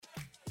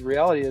The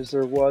reality is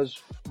there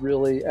was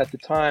really, at the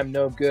time,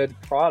 no good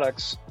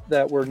products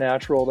that were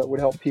natural that would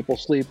help people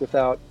sleep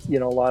without, a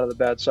lot of the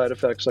bad side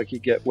effects like you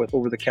get with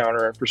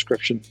over-the-counter and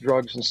prescription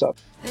drugs and stuff.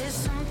 There's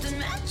something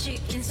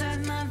magic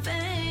inside my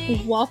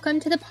veins. Welcome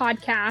to the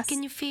podcast.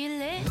 Can you feel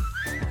it?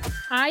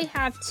 I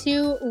have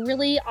two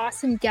really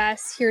awesome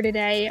guests here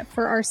today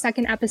for our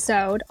second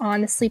episode on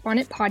the Sleep On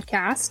It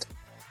podcast.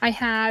 I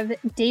have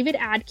David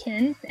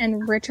Adkins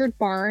and Richard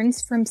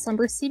Barnes from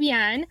Slumber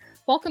CBN.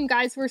 Welcome,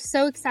 guys. We're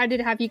so excited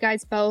to have you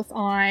guys both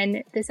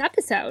on this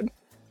episode.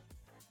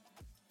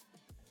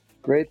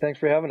 Great. Thanks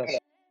for having us.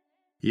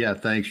 Yeah,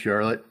 thanks,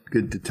 Charlotte.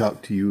 Good to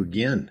talk to you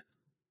again.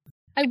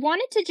 I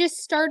wanted to just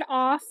start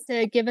off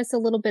to give us a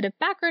little bit of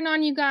background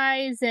on you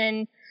guys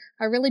and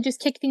really just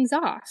kick things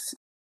off.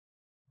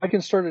 I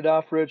can start it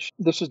off, Rich.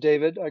 This is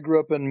David. I grew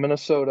up in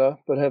Minnesota,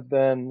 but have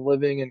been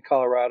living in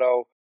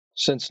Colorado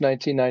since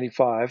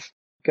 1995.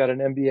 Got an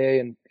MBA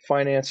in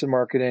finance and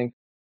marketing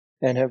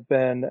and have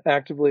been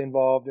actively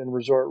involved in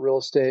resort real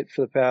estate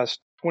for the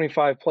past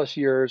 25 plus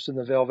years in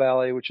the Vail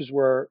Valley, which is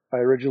where I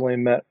originally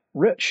met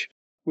Rich.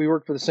 We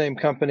worked for the same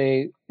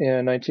company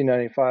in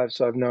 1995,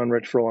 so I've known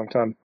Rich for a long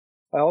time.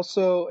 I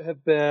also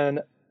have been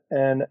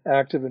an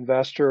active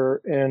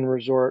investor in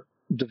resort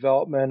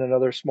development and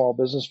other small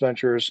business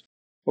ventures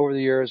over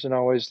the years and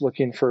always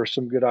looking for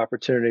some good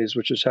opportunities,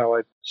 which is how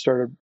I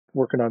started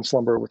working on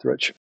Slumber with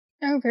Rich.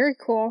 Oh, very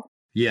cool.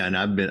 Yeah, and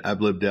I've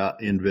lived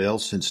out in Vail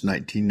since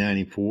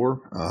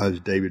 1994. As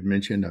David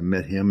mentioned, I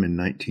met him in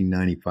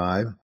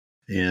 1995.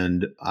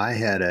 And I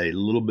had a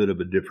little bit of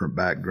a different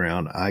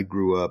background. I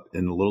grew up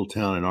in a little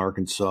town in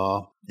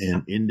Arkansas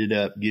and ended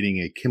up getting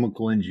a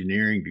chemical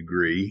engineering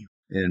degree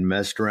and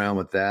messed around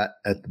with that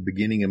at the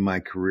beginning of my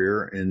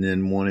career, and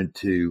then wanted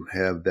to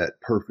have that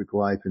perfect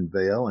life in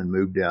Vail and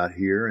moved out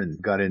here and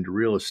got into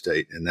real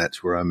estate. And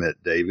that's where I met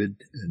David.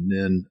 And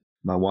then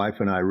my wife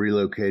and I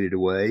relocated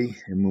away,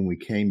 and when we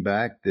came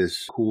back,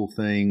 this cool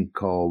thing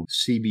called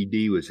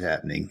CBD was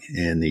happening,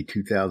 and the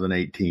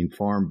 2018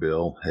 Farm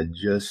Bill had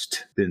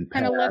just been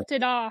passed. Kind of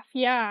lifted off,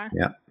 yeah.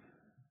 Yeah.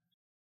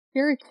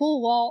 Very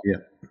cool. Well,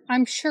 yeah.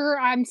 I'm sure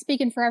I'm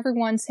speaking for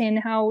everyone saying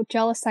how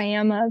jealous I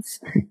am of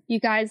you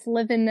guys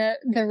living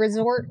the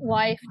resort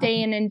life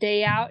day in and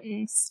day out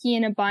and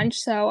skiing a bunch,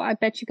 so I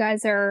bet you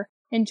guys are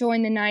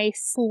enjoying the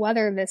nice cool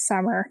weather this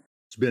summer.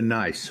 It's been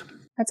nice.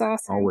 That's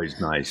awesome. Always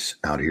nice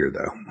out here,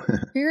 though.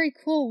 Very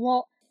cool.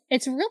 Well,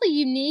 it's really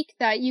unique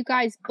that you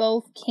guys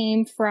both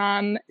came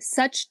from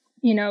such,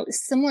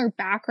 similar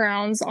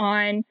backgrounds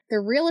on the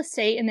real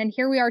estate. And then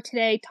here we are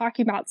today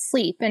talking about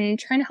sleep and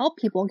trying to help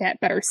people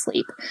get better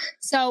sleep.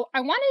 So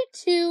I wanted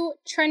to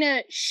try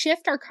to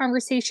shift our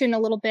conversation a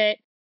little bit.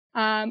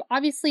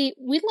 Obviously,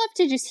 we'd love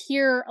to just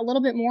hear a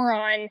little bit more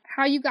on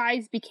how you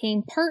guys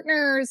became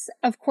partners.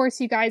 Of course,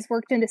 you guys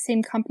worked in the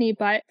same company,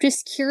 but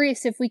just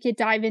curious if we could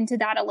dive into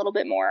that a little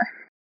bit more.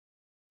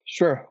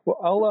 Sure.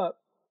 Well,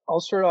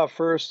 I'll start off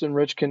first and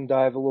Rich can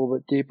dive a little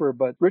bit deeper,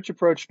 but Rich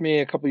approached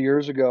me a couple of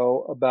years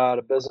ago about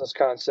a business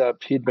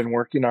concept he'd been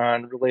working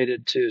on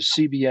related to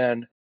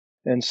CBN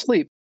and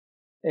sleep.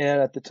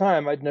 And at the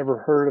time, I'd never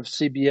heard of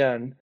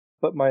CBN.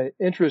 But my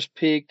interest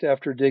peaked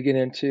after digging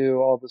into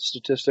all the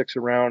statistics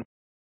around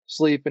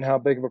sleep and how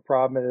big of a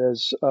problem it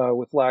is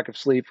with lack of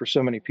sleep for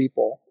so many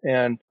people.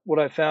 And what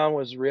I found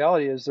was the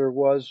reality is there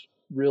was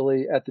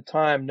really, at the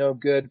time, no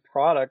good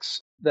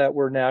products that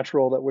were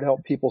natural that would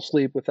help people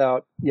sleep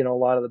without, a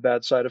lot of the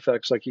bad side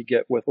effects like you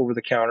get with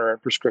over-the-counter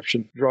and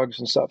prescription drugs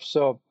and stuff.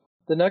 So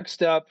the next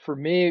step for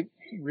me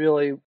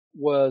really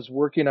was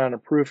working on a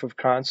proof of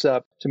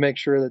concept to make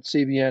sure that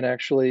CBN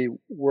actually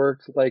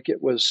worked like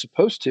it was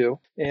supposed to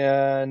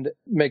and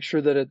make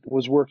sure that it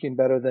was working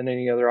better than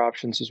any other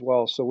options as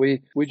well. So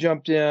we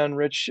jumped in.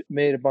 Rich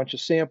made a bunch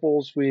of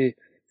samples. We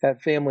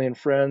had family and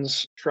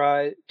friends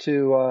try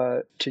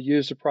to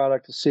use the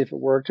product to see if it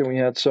worked, and we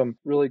had some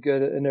really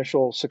good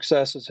initial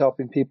successes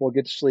helping people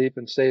get to sleep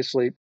and stay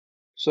asleep.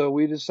 So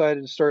we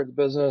decided to start the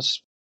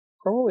business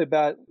probably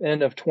about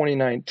end of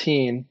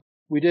 2019.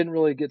 We didn't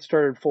really get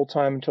started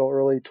full-time until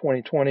early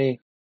 2020,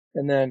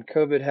 and then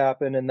COVID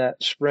happened in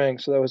that spring.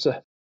 So that was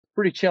a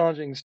pretty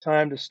challenging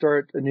time to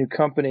start a new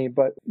company,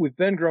 but we've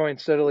been growing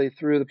steadily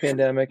through the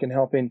pandemic and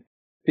helping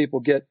people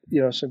get,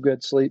 some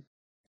good sleep.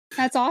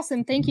 That's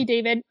awesome. Thank you,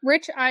 David.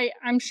 Rich,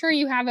 I'm sure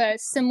you have a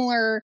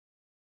similar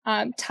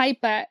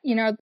type,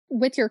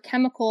 with your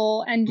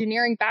chemical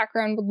engineering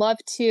background, would love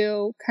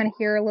to kind of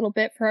hear a little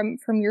bit from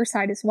your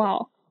side as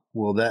well.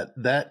 Well,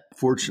 that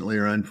fortunately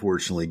or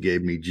unfortunately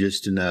gave me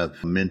just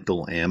enough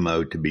mental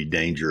ammo to be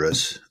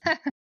dangerous.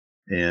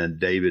 And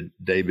David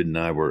and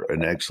I were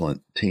an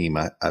excellent team.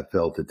 I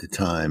felt at the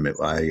time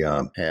I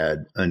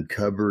had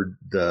uncovered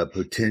the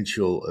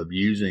potential of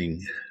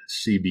using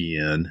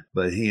CBN,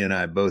 but he and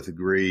I both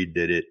agreed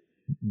that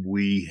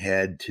we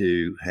had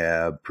to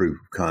have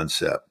proof of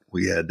concept.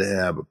 We had to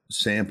have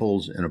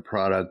samples in a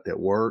product that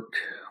worked.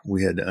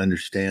 We had to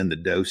understand the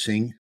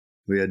dosing.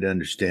 We had to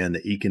understand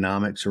the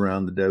economics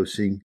around the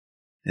dosing.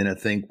 And I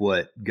think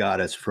what got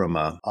us from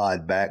an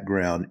odd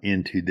background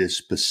into this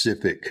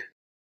specific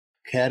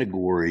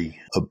category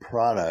of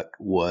product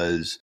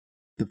was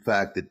the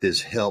fact that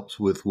this helps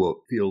with what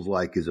feels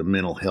like is a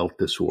mental health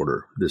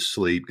disorder, this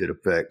sleep that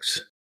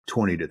affects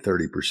 20 to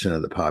 30%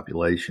 of the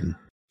population.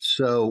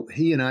 So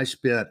he and I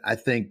spent, I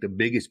think the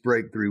biggest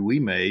breakthrough we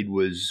made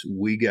was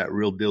we got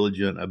real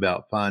diligent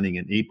about finding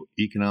an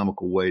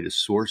economical way to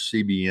source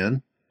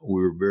CBN.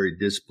 We were very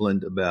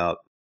disciplined about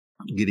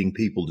getting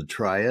people to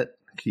try it,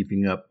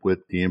 keeping up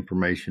with the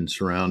information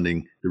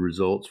surrounding the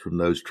results from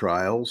those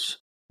trials,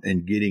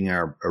 and getting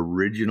our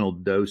original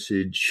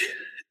dosage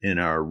and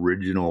our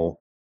original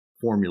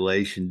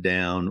formulation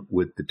down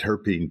with the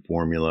terpene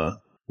formula,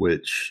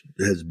 which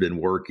has been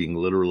working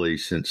literally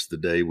since the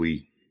day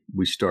we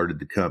started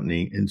the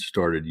company and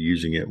started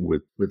using it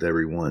with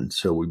everyone.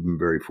 So we've been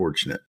very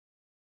fortunate.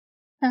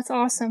 That's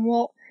awesome.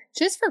 Well,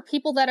 just for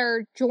people that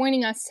are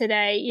joining us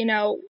today,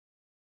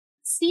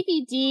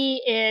 CBD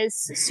is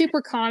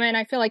super common.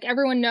 I feel like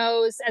everyone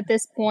knows at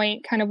this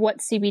point kind of what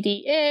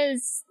CBD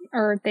is,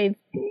 or they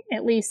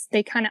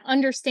kind of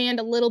understand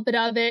a little bit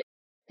of it.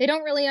 They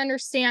don't really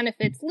understand if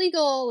it's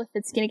legal, if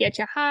it's going to get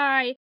you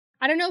high.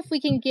 I don't know if we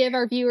can give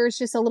our viewers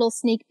just a little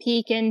sneak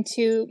peek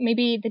into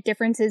maybe the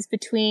differences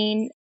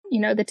between,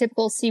 the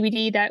typical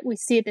CBD that we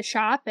see at the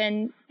shop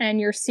and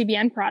your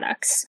CBN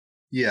products.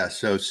 Yeah,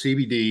 so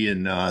CBD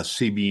and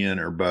CBN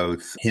are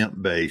both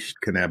hemp-based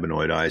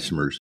cannabinoid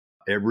isomers.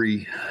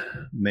 Every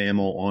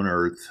mammal on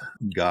Earth,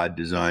 God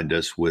designed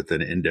us with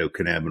an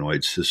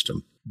endocannabinoid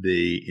system.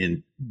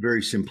 In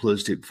very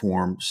simplistic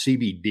form,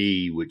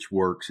 CBD, which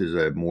works as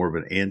more of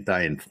an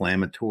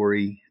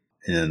anti-inflammatory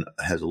and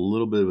has a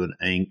little bit of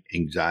an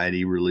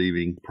anxiety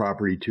relieving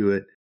property to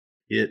it,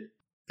 it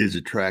is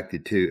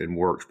attracted to and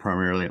works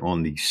primarily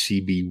on the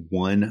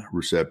CB1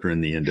 receptor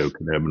in the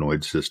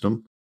endocannabinoid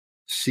system.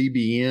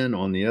 CBN,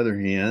 on the other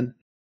hand,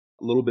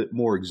 a little bit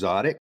more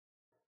exotic,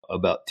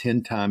 about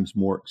 10 times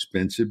more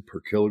expensive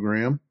per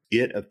kilogram.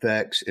 It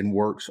affects and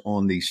works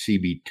on the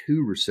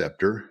CB2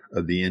 receptor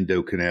of the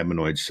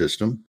endocannabinoid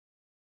system,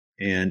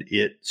 and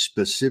it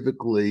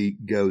specifically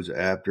goes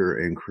after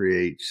and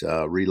creates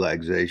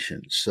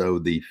relaxation. So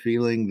the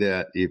feeling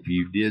that if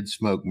you did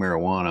smoke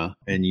marijuana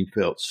and you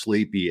felt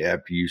sleepy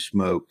after you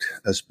smoked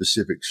a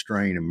specific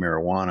strain of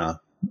marijuana,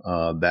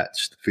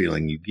 that's the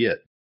feeling you get.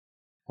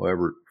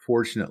 However,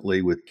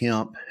 fortunately with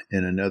hemp,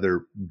 and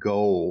another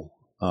goal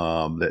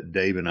that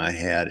Dave and I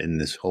had in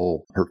this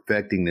whole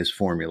perfecting this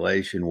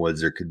formulation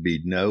was there could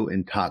be no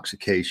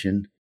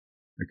intoxication,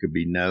 there could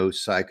be no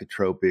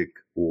psychotropic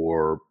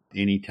or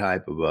any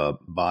type of a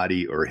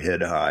body or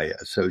head high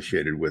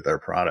associated with our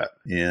product.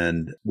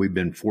 And we've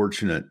been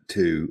fortunate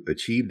to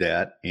achieve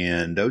that.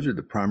 And those are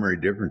the primary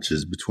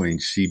differences between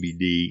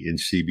CBD and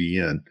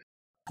CBN.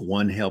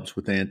 One helps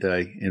with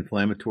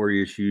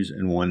anti-inflammatory issues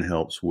and one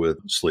helps with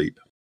sleep.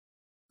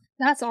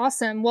 That's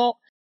awesome. Well,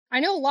 I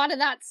know a lot of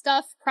that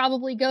stuff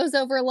probably goes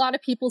over a lot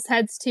of people's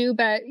heads too,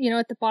 but,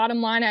 at the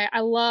bottom line, I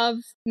love,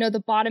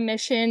 the bottom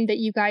mission that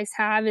you guys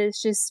have is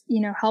just,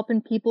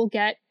 helping people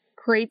get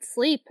great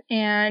sleep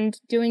and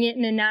doing it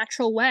in a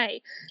natural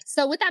way.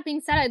 So with that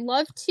being said, I'd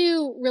love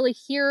to really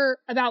hear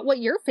about what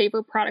your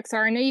favorite products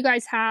are. I know you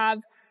guys have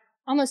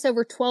almost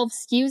over 12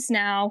 SKUs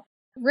now.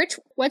 Rich,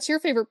 what's your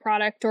favorite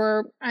product?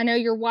 Or I know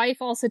your wife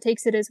also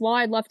takes it as well.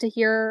 I'd love to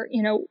hear,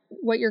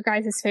 what your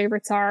guys'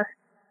 favorites are.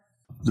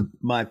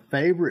 My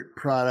favorite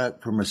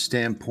product from a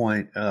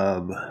standpoint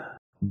of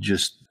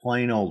just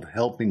plain old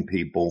helping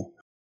people,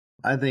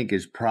 I think,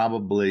 is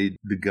probably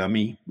the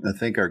gummy. I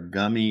think our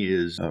gummy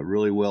is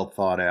really well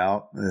thought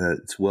out.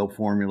 It's well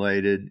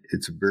formulated.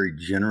 It's a very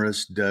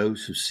generous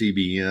dose of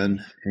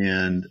CBN,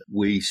 and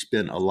we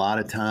spent a lot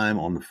of time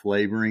on the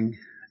flavoring,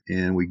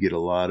 and we get a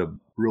lot of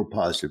real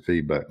positive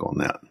feedback on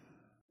that.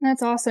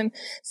 That's awesome.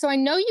 So I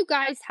know you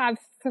guys have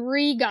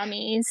 3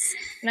 gummies,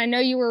 and I know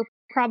you were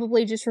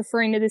probably just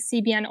referring to the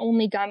CBN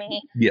only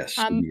gummy. Yes.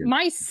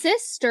 My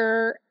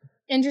sister,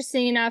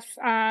 interesting enough,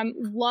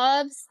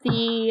 loves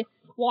the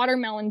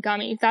watermelon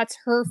gummy. That's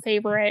her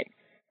favorite.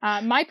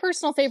 My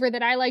personal favorite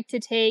that I like to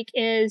take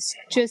is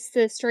just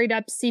the straight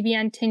up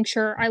CBN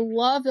tincture. I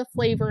love the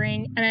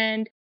flavoring,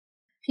 and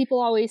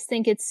people always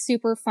think it's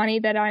super funny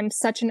that I'm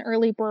such an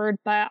early bird,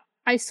 but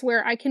I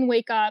swear I can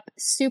wake up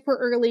super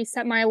early,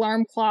 set my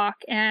alarm clock,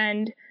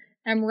 and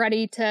I'm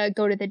ready to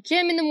go to the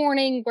gym in the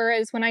morning.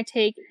 Whereas when I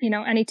take,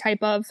 any type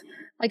of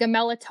like a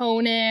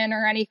melatonin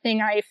or anything,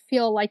 I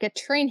feel like a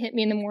train hit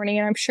me in the morning.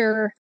 And I'm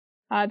sure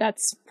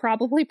that's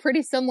probably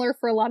pretty similar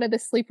for a lot of the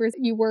sleepers that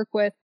you work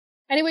with.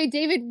 Anyway,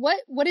 David,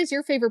 what is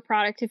your favorite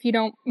product, if you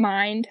don't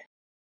mind?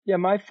 Yeah,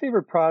 my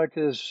favorite product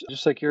is,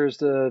 just like yours,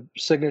 the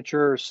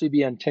signature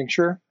CBN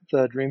tincture,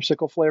 the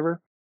dreamsicle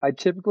flavor. I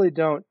typically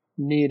don't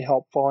need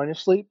help falling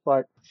asleep,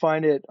 but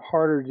find it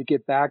harder to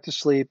get back to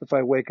sleep if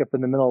I wake up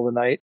in the middle of the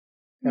night.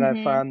 And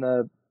I find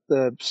the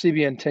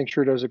CBN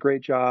tincture does a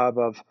great job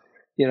of,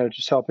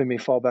 just helping me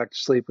fall back to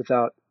sleep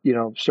without,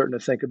 starting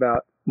to think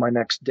about my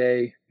next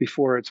day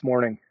before it's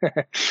morning.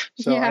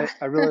 So yeah.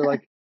 I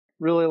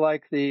really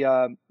like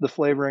the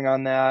flavoring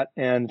on that,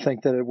 and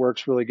think that it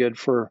works really good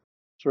for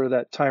sort of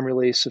that time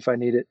release if I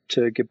need it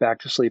to get back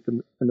to sleep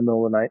in the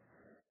middle of the night.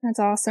 That's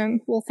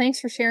awesome. Well, thanks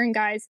for sharing,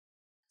 guys.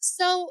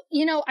 So,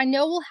 I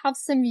know we'll have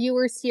some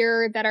viewers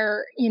here that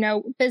are,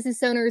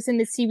 business owners in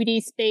the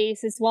CBD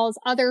space, as well as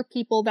other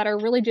people that are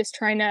really just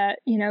trying to,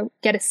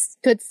 get a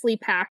good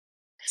sleep hack.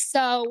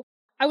 So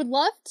I would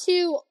love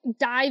to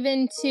dive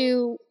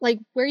into like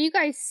where you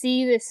guys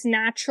see this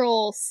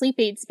natural sleep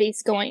aid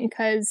space going,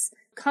 because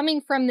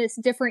coming from this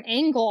different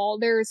angle,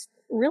 there's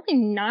really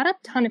not a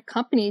ton of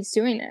companies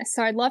doing this.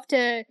 So I'd love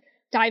to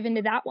dive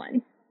into that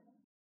one.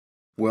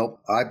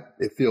 Well, I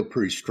feel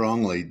pretty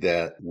strongly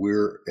that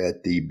we're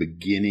at the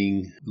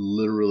beginning,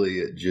 literally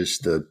at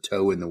just the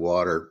toe in the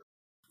water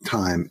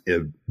time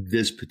of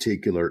this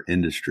particular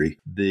industry.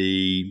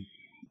 The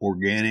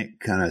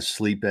organic kind of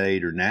sleep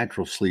aid or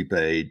natural sleep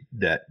aid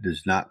that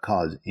does not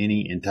cause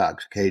any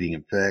intoxicating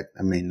effect.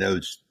 I mean,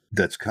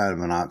 that's kind of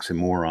an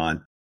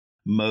oxymoron.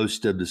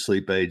 Most of the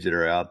sleep aids that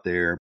are out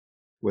there,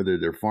 whether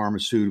they're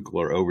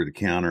pharmaceutical or over the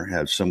counter,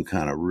 have some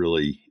kind of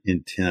really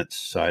intense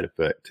side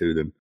effect to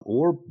them.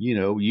 Or,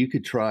 you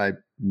could try,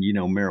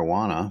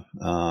 marijuana,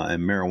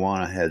 and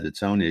marijuana has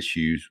its own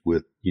issues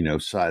with,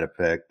 side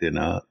effect and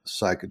a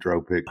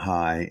psychotropic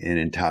high and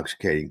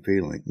intoxicating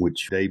feeling,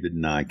 which David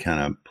and I kind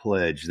of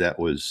pledged that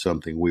was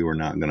something we were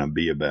not going to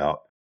be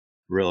about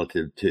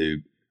relative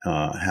to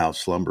how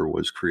slumber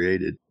was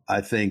created.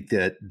 I think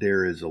that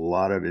there is a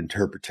lot of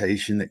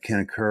interpretation that can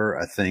occur.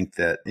 I think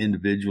that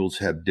individuals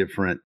have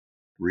different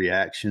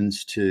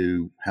reactions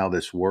to how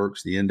this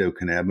works. The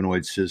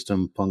endocannabinoid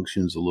system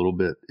functions a little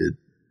bit. It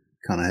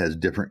kind of has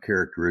different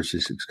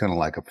characteristics. It's kind of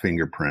like a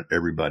fingerprint.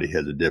 Everybody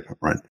has a different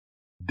one.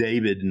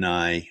 David and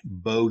I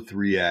both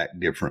react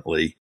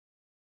differently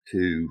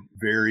to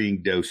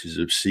varying doses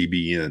of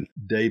CBN.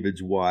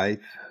 David's wife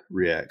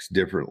reacts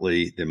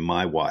differently than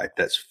my wife.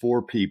 That's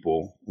 4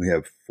 people. We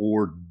have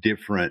 4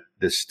 different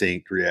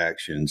distinct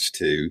reactions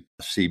to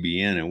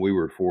CBN, and we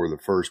were 4 of the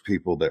first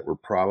people that were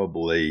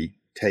probably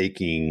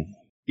taking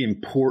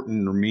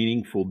important or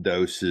meaningful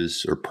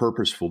doses or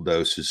purposeful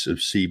doses of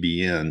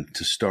CBN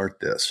to start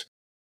this.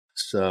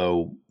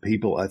 So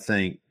people, I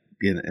think,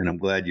 and I'm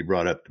glad you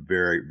brought up the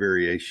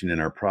variation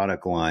in our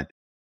product line.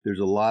 There's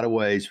a lot of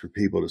ways for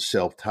people to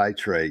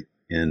self-titrate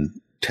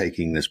in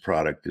taking this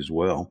product as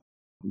well.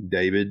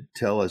 David,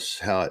 tell us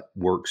how it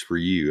works for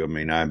you. I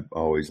mean, I've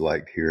always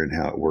liked hearing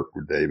how it worked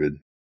with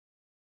David.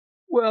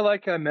 Well,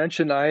 like I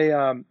mentioned,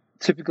 I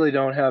typically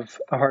don't have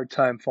a hard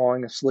time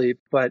falling asleep,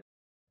 but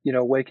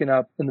waking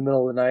up in the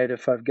middle of the night,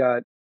 if I've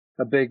got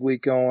a big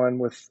week going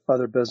with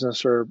other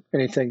business or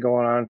anything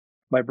going on,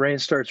 my brain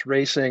starts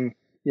racing.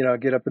 I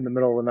get up in the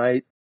middle of the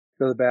night,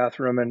 go to the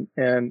bathroom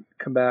and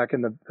come back,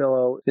 and the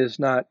pillow is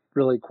not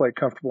really quite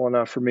comfortable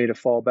enough for me to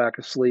fall back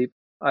asleep.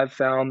 I've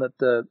found that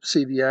the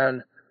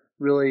CBN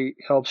really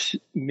helps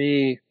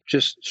me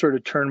just sort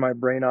of turn my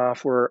brain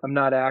off where I'm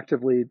not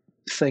actively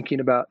thinking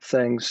about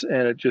things,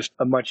 and it's just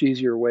a much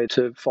easier way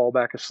to fall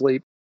back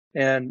asleep.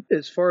 And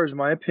as far as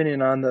my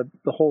opinion on the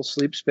whole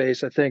sleep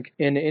space, I think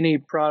in any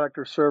product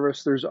or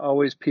service, there's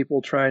always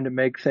people trying to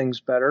make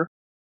things better.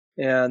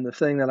 And the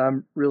thing that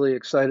I'm really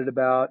excited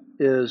about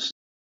is,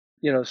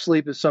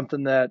 sleep is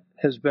something that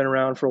has been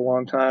around for a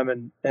long time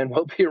and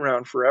will be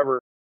around forever.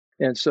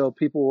 And so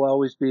people will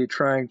always be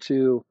trying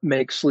to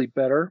make sleep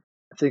better.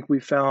 I think we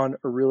found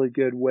a really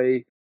good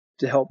way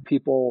to help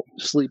people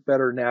sleep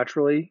better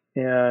naturally.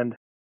 And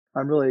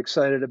I'm really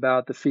excited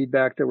about the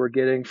feedback that we're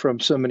getting from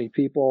so many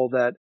people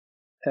that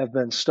have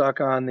been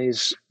stuck on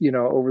these,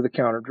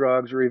 over-the-counter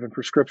drugs or even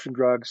prescription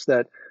drugs,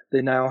 that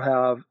they now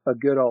have a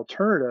good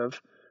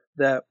alternative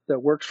that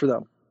works for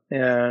them.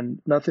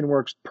 And nothing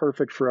works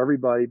perfect for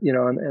everybody,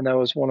 and that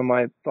was one of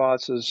my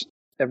thoughts is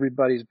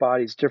everybody's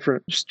body's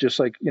different, just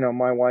like,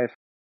 my wife,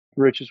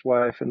 Rich's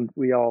wife, and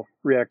we all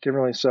react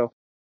differently. So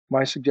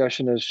my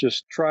suggestion is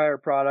just try our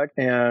product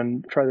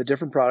and try the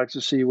different products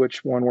to see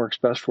which one works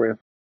best for you.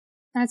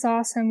 That's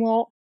awesome.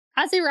 Well,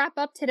 as we wrap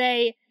up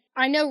today,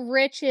 I know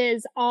Rich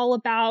is all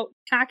about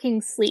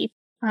hacking sleep.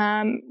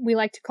 We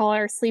like to call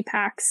our sleep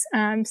hacks.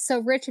 So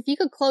Rich, if you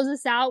could close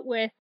us out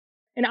with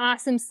an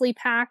awesome sleep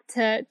hack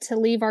to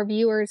leave our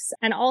viewers,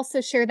 and also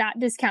share that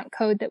discount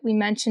code that we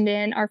mentioned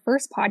in our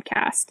first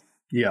podcast.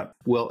 Yeah.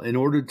 Well, in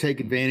order to take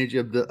advantage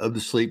of the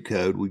sleep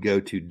code, we go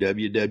to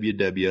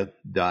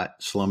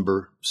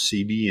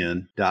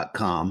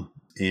www.slumbercbn.com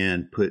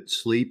and put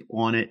sleep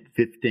on it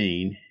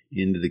 15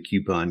 into the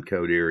coupon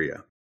code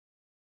area.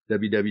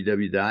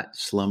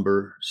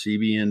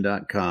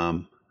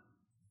 www.slumbercbn.com,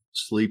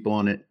 sleep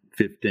on it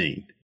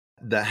 15.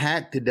 The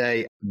hack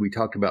today, we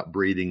talked about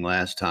breathing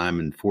last time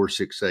and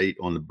 4-6-8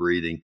 on the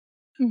breathing.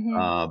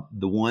 Mm-hmm.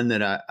 The one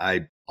that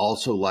I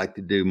also like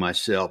to do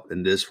myself,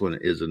 and this one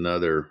is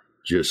another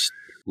just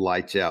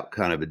lights out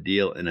kind of a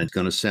deal, and it's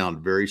going to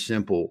sound very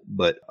simple,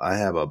 but I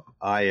have a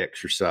eye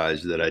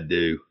exercise that I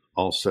do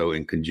also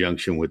in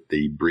conjunction with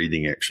the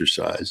breathing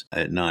exercise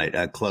at night.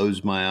 I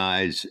close my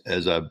eyes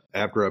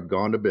after I've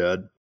gone to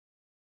bed.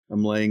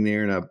 I'm laying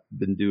there and I've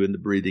been doing the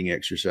breathing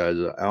exercise.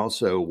 I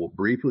also will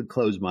briefly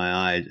close my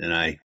eyes and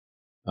I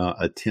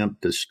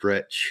attempt to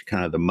stretch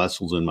kind of the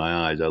muscles in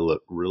my eyes. I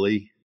look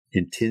really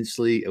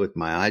intensely with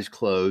my eyes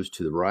closed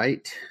to the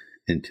right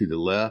and to the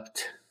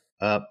left,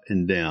 up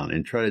and down,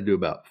 and try to do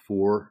about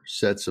 4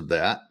 sets of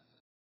that.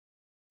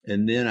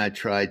 And then I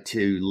try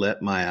to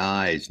let my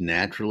eyes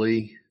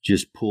naturally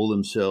just pull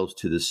themselves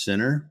to the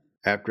center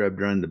after I've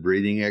done the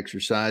breathing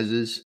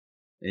exercises.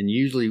 And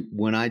usually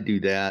when I do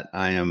that,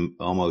 I am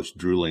almost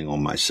drooling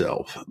on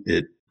myself.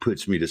 It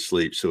puts me to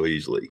sleep so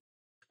easily.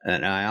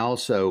 And I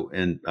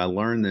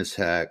learned this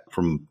hack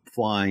from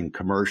flying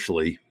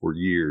commercially for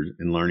years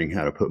and learning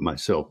how to put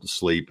myself to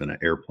sleep in an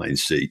airplane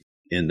seat.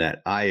 In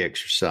that eye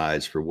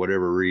exercise, for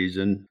whatever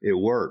reason, it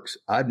works.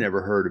 I've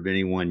never heard of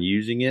anyone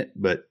using it,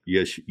 but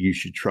yes, you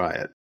should try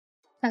it.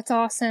 That's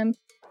awesome.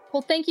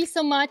 Well, thank you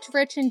so much,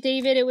 Rich and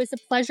David. It was a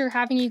pleasure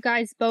having you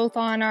guys both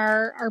on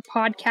our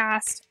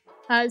podcast.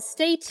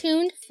 Stay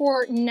tuned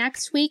for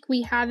next week.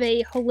 We have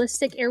a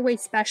holistic airway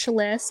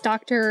specialist,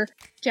 Dr.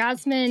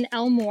 Jasmine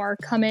Elmore,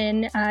 come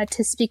in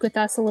to speak with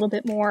us a little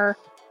bit more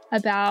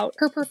about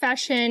her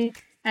profession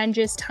and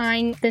just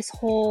tying this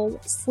whole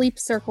sleep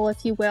circle,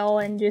 if you will,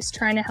 and just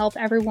trying to help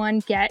everyone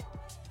get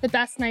the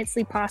best night's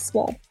sleep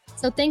possible.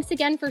 So thanks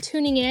again for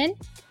tuning in.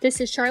 This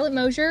is Charlotte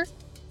Mosier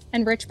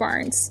and Rich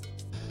Barnes.